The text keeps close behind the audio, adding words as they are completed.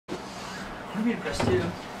I'm be depressed too.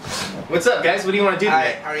 What's up, guys? What do you want to do today?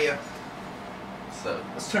 Alright, how are you? So,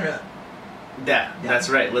 let's turn it up. Yeah, that's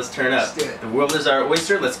right. Let's turn up. Let's do it. The world is our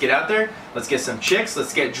oyster. Let's get out there. Let's get some chicks.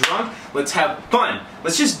 Let's get drunk. Let's have fun.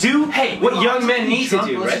 Let's just do what young men need to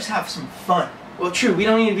do, right? Let's just have some fun. Well, true. We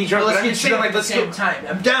don't need to be drunk. Well, but let's get drunk at the same time.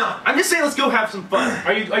 I'm down. I'm just saying, let's go have some fun.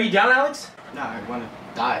 Are you down, Alex? No, I want to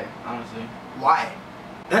die, honestly. Why?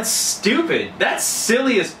 That's stupid. That's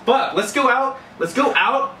silly as fuck. Let's go out. Let's go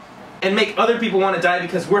out and make other people want to die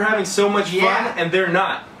because we're having so much fun and they're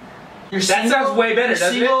not. That sounds way better,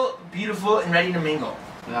 doesn't it? Beautiful, and ready to mingle.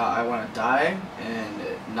 No, I want to die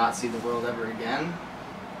and not see the world ever again.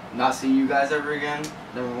 Not see you guys ever again.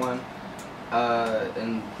 Number one.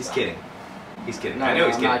 And he's kidding. He's kidding. No, I know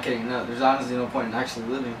he's kidding. I'm not kidding. No, there's honestly no point in actually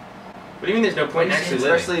living. What do you mean there's no point in actually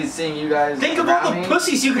living? Especially seeing you guys. Think of all the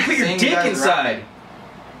pussies you can put your dick inside.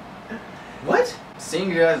 What? Seeing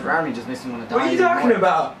you guys around me just makes me want to die. What are you talking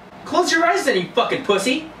about? Close your eyes then, you fucking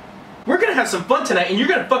pussy. We're gonna have some fun tonight and you're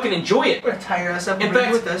gonna fucking enjoy it. We're gonna tie your ass up in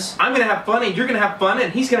fact, with us. I'm gonna have fun and you're gonna have fun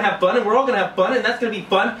and he's gonna have fun and we're all gonna have fun and that's gonna be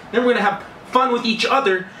fun. Then we're gonna have fun with each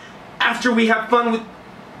other after we have fun with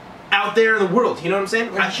out there in the world. You know what I'm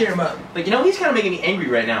saying? We're gonna cheer him up. Like, you know, he's kind of making me angry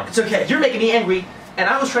right now. It's okay. You're making me angry and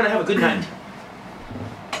I was trying to have a good night.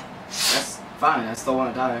 That's fine. I still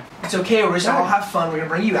want to die. It's okay. We're just all have fun. We're gonna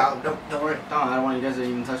bring you out. Don't worry. No, I don't want you guys to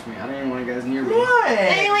even touch me. I don't even want you guys near me. What?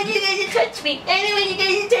 I don't want you guys to touch me. I don't want you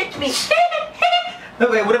guys to touch me.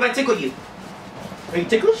 Okay, what if I tickle you? Are you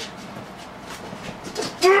ticklish?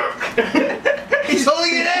 He's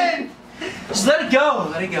holding it in! Just let it go.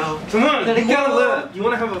 Let it go. Come on, let it go. You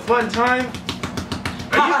want to have a fun time?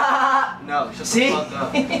 No, shut See? the fuck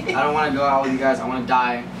up. I don't want to go out with you guys. I want to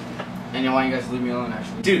die. And I want you guys to leave me alone,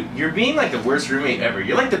 actually. Dude, you're being like the worst roommate ever.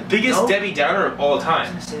 You're like the biggest Debbie Downer of all I was time.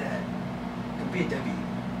 gonna say that. Don't be a Debbie.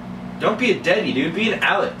 Don't be a Debbie, dude. Be an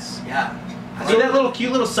Alex. Yeah. Be that little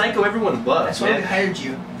cute little psycho everyone loves, That's why we hired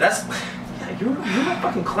you. That's... Yeah, you're my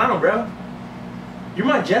fucking clown, bro. You're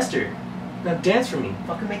my jester. Now dance for me.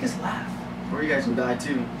 Fucking make us laugh. Or you guys will die,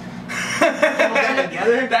 too.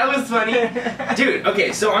 Together? That was funny. Dude,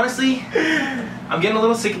 okay, so honestly, I'm getting a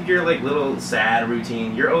little sick of your like little sad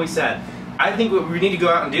routine. You're always sad. I think what we need to go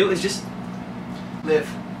out and do is just live,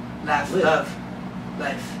 laugh, love,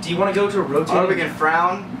 life. Do you want to go to a rotating? Or we can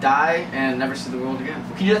frown, die, and never see the world again.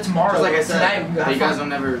 We can do that tomorrow. Just like I said, tonight, you guys don't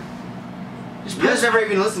never... You guys never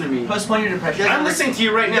even listen to me. Postpone your depression. I'm listening to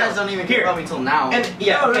you right now. You guys don't even care about me till now. And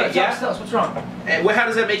yeah, no, okay, yeah. Tell us what's wrong. And how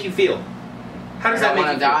does that make you feel? How does that make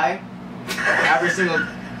you feel? I want to die. Every single...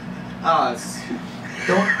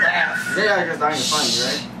 Don't laugh. Yeah, because dying is funny,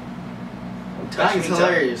 right? Dying is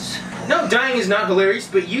hilarious. No, dying is not hilarious,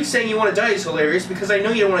 but you saying you want to die is hilarious because I know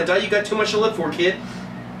you don't want to die. You got too much to live for, kid.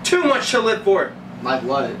 Too much to live for. Like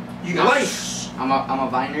what? You got life. I'm a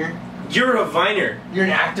viner. You're a viner. You're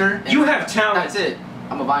an actor. You have talent. That's it.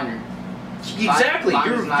 I'm a viner. Exactly.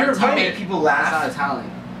 You're a viner. viner. Make people laugh. That's not a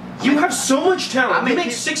talent. You have so much talent. You make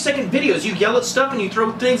people 6-second videos. You yell at stuff and you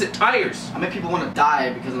throw things at tires. I make people want to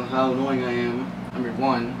die because of how annoying I am. Number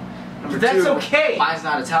one. Number That's two, okay. Mine's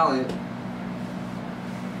not a talent.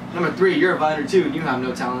 Number three, you're a viner too, and you have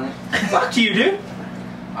no talent. Fuck you, dude.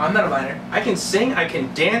 I'm not a viner. I can sing. I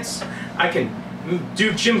can dance. I can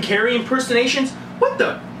do Jim Carrey impersonations. What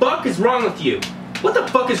the fuck is wrong with you? What the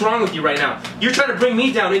fuck is wrong with you right now? You're trying to bring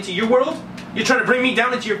me down into your world? You're trying to bring me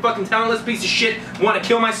down into your fucking talentless piece of shit, want to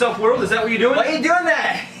kill myself world? Is that what you're doing? Why are you doing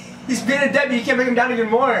that? He's being a Debbie. You can't bring him down even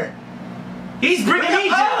more. He's bringing me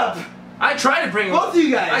up. down. I try to bring him up. Both of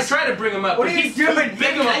you guys. I try to bring him up. What but are you he's doing? too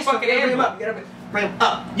big of a fucking bring him animal. up. You gotta bring him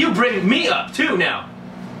up. You bring me up too now.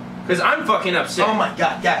 Because I'm fucking upset. Oh my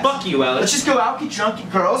god, guys. Fuck you, Alex. Let's just go out, get drunk,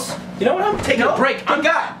 get girls. You know what? I'm taking a break. I'm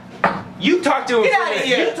God. You talk to him Get for a out of minute.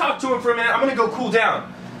 here. You talk to him for a minute. I'm gonna go cool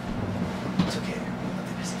down. It's okay. Let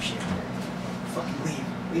the piece of shit. Fucking leave.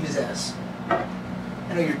 Leave his ass.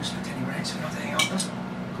 I know you're just pretending, right? So we don't have to hang out with us.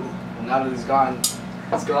 Cool. Well, now that he's gone,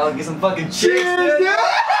 let's go out and get some fucking chicks. Cheers, dude!